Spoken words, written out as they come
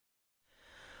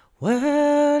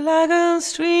where like a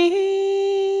stream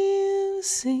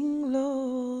sing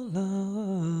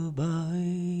lullaby,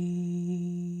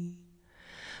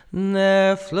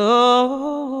 there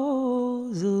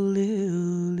flows a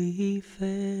lily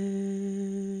fair.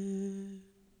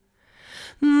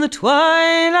 The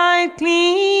twilight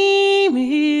gleam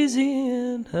is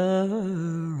in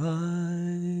her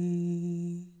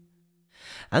eye,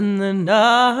 and the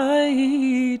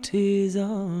night is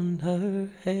on her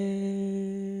hair.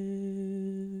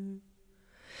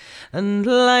 And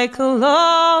like a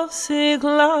lovesick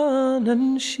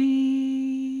London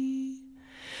she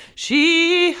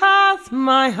hath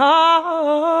my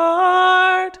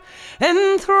heart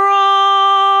enthralled.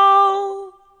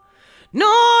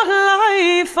 Nor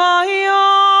life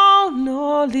I own,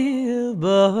 nor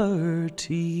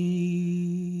liberty,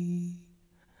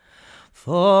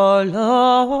 for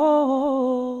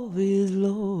love is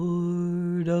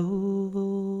Lord of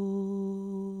all.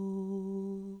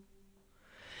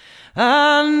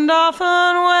 And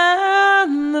often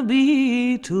when the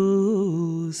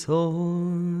beetle's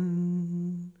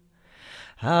horn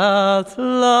hath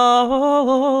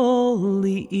lulled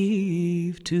the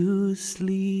eve to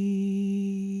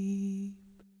sleep,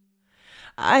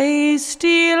 I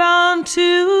steal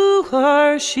unto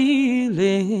her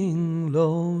shieling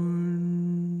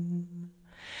lorn,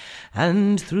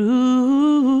 and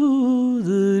through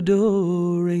the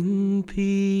dooring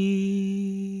peep,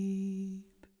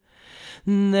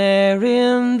 there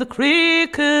in the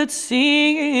cricket's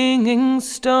singing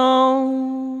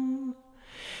stone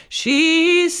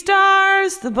she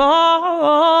stars the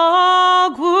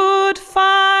bogwood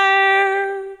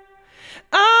fire,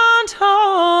 and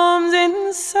hums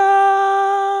in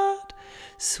sad,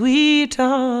 sweet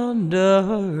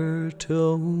undertone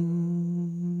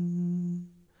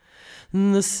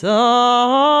the song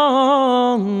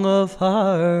of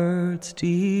heart's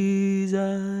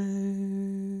desire.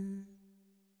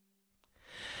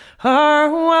 Her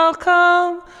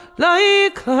welcome,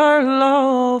 like her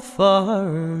love for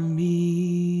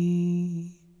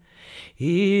me,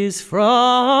 is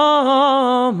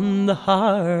from the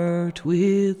heart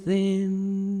within.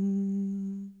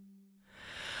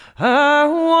 Her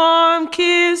warm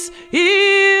kiss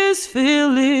is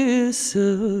felicity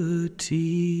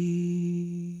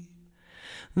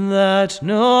that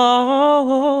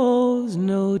knows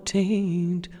no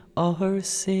taint or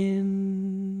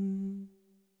sin.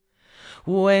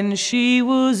 When she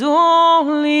was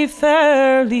only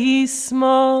fairly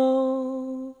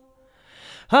small,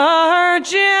 her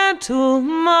gentle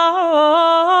mother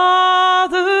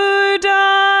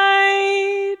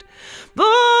died,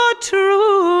 but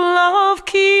true love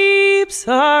keeps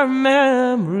her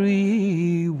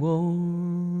memory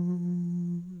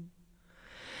warm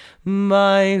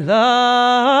by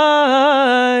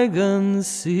Lagan's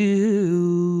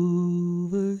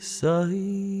silver side.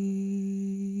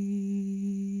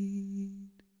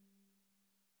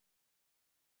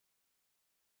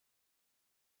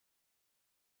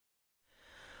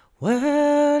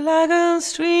 Where like a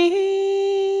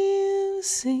stream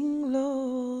sing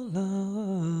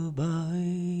lullaby,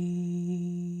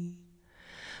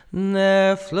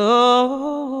 there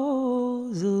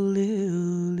flows a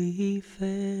lily fair.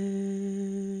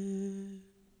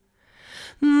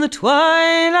 The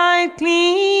twilight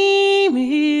gleam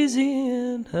is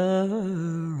in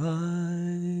her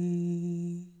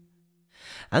eye,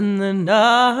 and the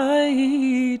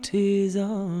night is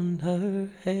on her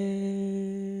hair.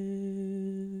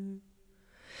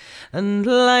 And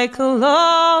like a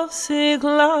lovesick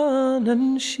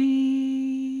London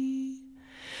she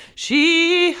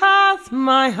hath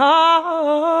my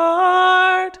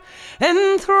heart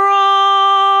enthralled.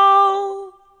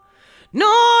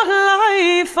 Nor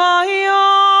life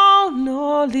I own,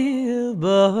 nor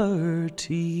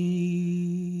liberty,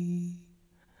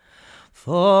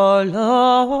 for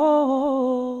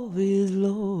love is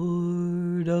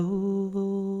Lord of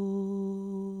all.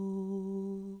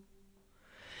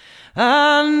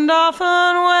 And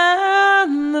often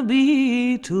when the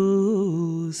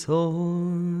beetle's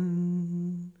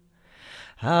horn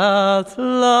hath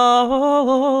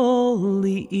lulled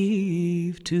the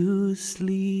eve to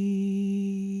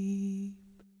sleep,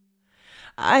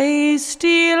 I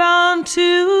steal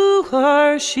unto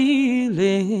her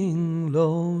shieling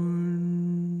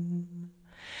lorn,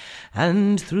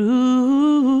 and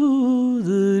through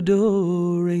the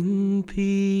dooring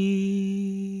peep,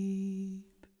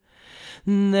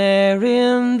 there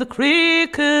in the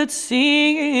cricket's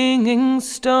singing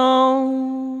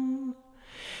stone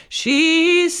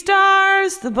she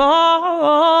stars the bogwood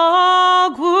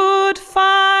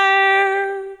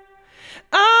fire,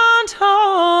 and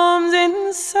hums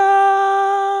in sad,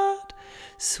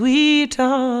 sweet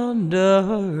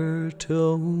undertone,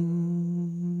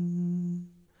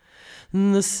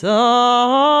 the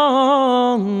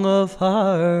song of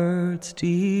heart's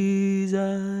desire.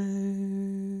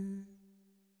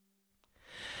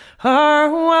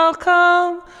 Her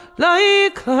welcome,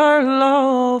 like her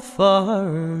love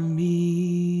for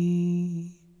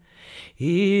me,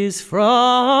 is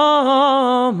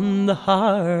from the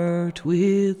heart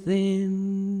within.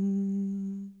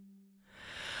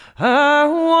 Her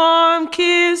warm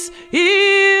kiss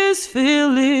is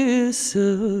felicity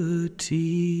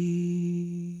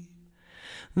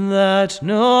that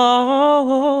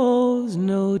knows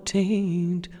no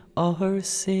taint or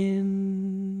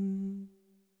sin.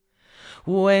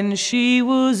 When she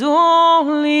was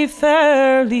only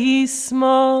fairly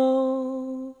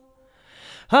small,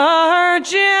 her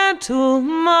gentle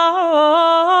mother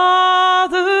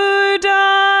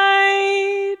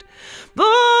died,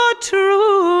 but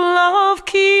true love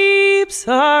keeps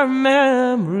her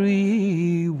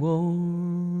memory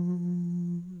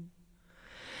warm.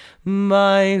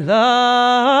 My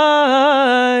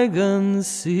Lagan's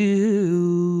silver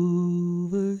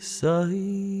side.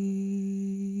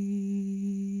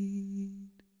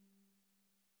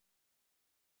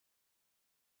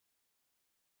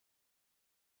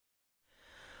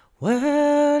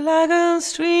 Where Lagan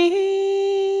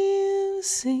streams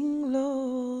sing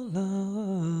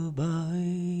lullaby,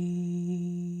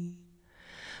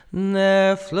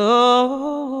 there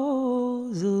flows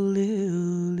a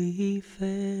lily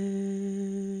fair.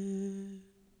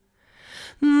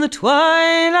 The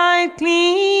twilight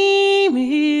gleam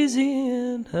is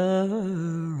in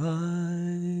her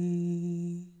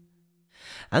eye,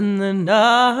 and the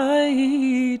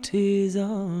night is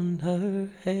on her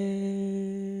hair.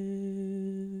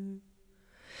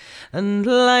 And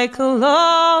like a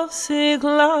lovesick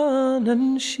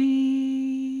London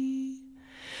she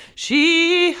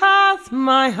hath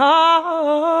my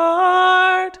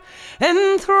heart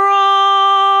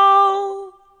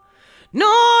enthralled. No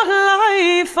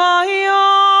life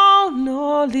I own,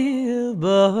 nor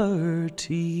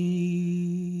liberty,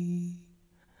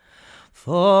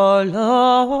 for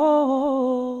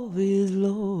love is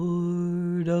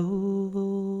Lord of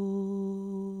all.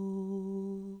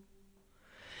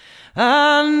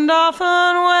 And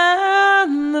often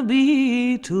when the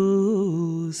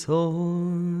beetle's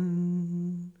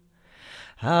horn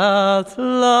hath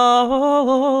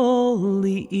lulled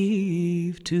the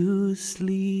Eve to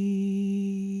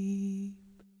sleep,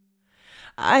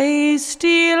 I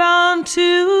steal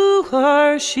unto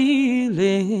her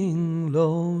shieling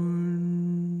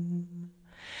lorn,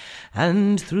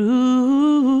 and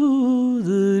through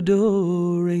the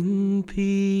dooring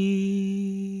peep,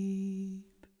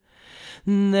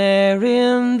 there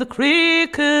in the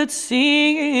cricket's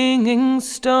singing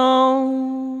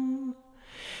stone,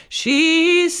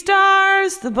 she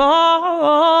stars the bogwood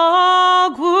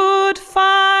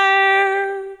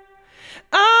fire,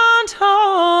 and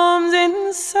hums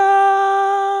in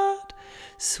sad,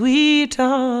 sweet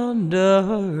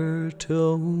undertone,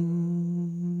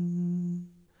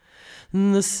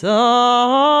 the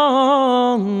song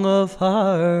of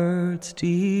heart's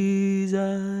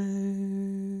desire.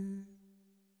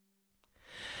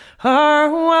 Her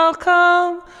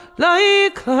welcome,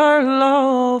 like her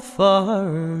love for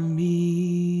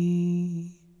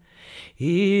me,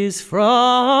 is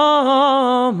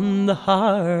from the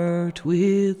heart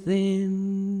within.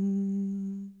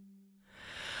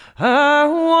 Her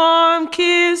warm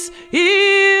kiss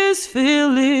is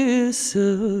felicity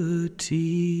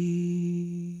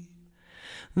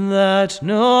that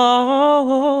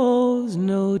knows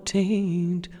no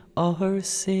taint or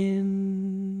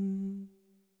sin.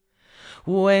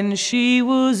 When she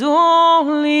was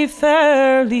only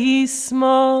fairly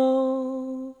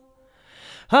small,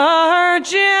 her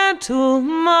gentle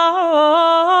mother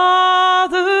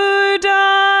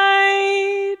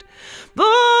died,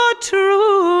 but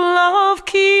true love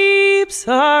keeps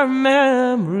her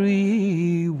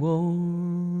memory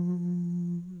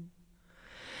warm.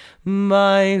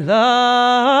 My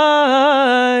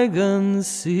Lagan's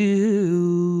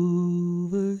silver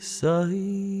side.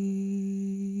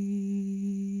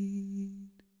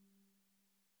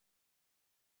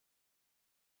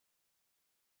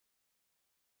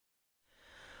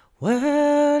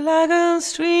 Where Lagan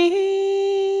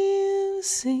streams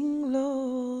sing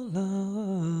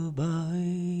lullaby,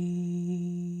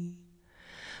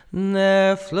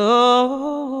 there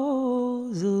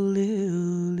flows a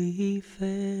lily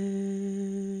fair.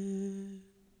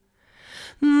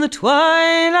 The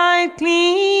twilight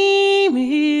gleam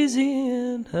is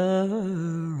in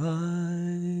her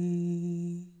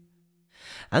eye,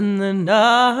 and the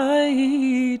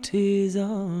night is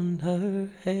on her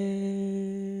hair.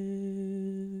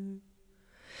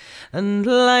 And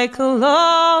like a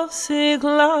lovesick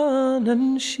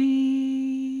London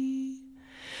she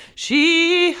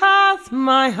hath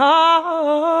my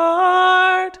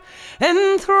heart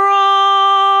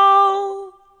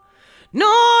enthralled.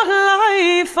 No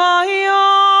life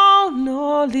I own,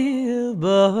 nor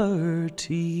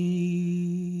liberty,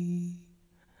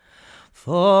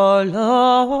 for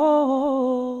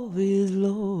love is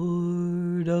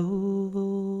Lord of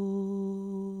all.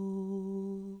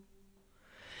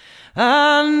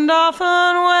 And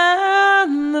often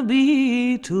when the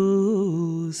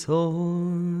beetle's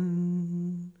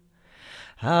horn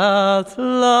hath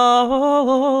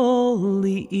lulled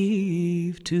the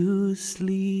Eve to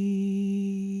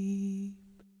sleep,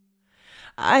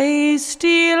 I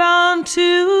steal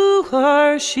unto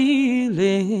her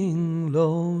shieling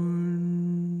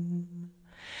lorn,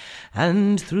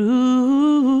 and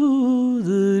through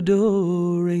the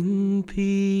dooring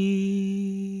peep,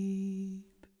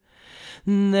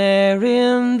 there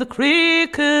in the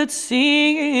cricket's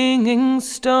singing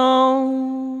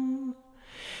stone,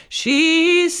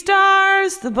 she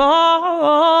stars the bogwood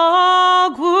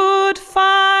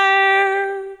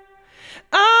fire,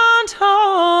 and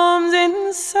hums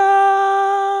in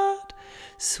sad,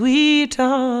 sweet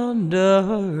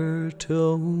undertone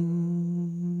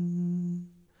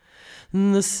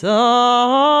the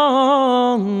song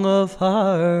of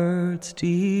heart's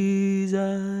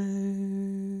desire.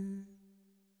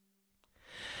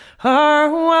 Her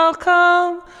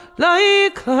welcome,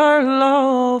 like her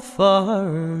love for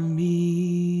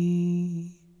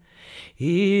me,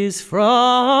 is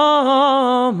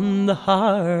from the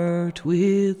heart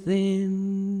within.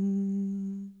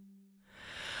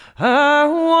 Her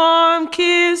warm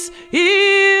kiss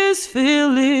is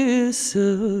felicity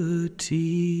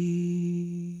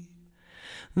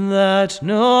that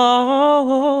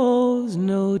knows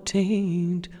no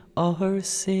taint or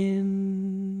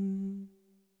sin.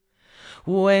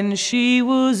 When she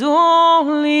was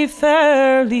only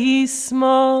fairly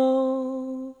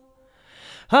small,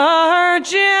 her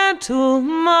gentle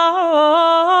mother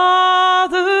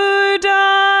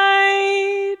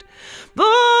died,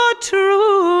 but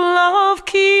true love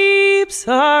keeps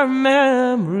her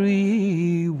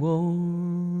memory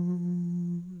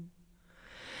warm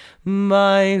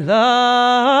by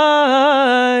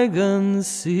Lagan's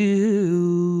silver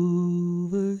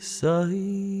side.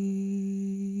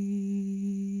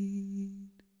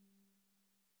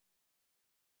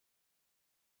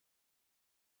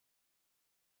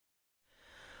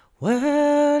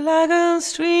 Where Lagan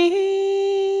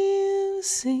streams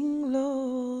sing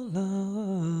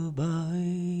lullaby,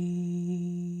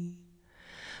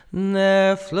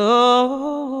 there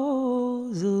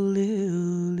flows a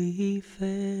lily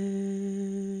fair.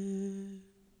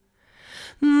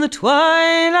 The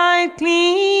twilight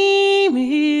gleam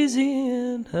is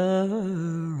in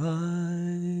her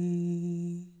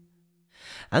eye,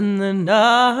 and the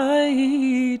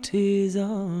night is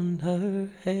on her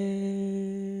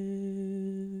hair.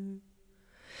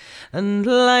 And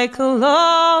like a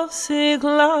lovesick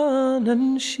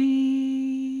London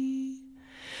she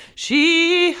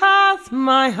hath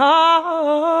my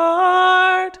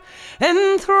heart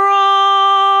enthralled.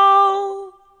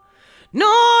 No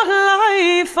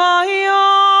life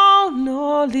I own,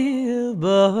 nor liberty,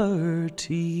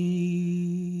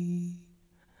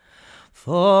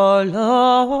 for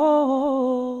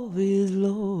love is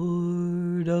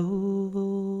Lord of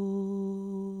all.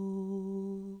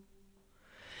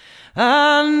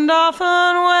 And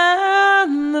often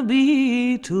when the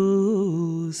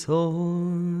beetle's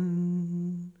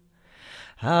horn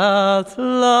hath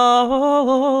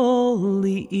lulled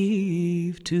the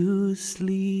Eve to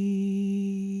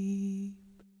sleep,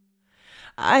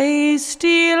 I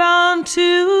steal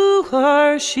unto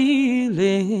her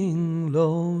shieling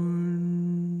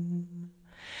lorn,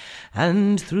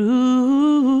 and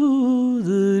through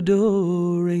the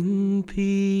dooring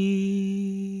peep,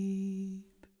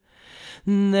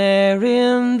 there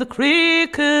in the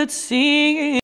cricket's singing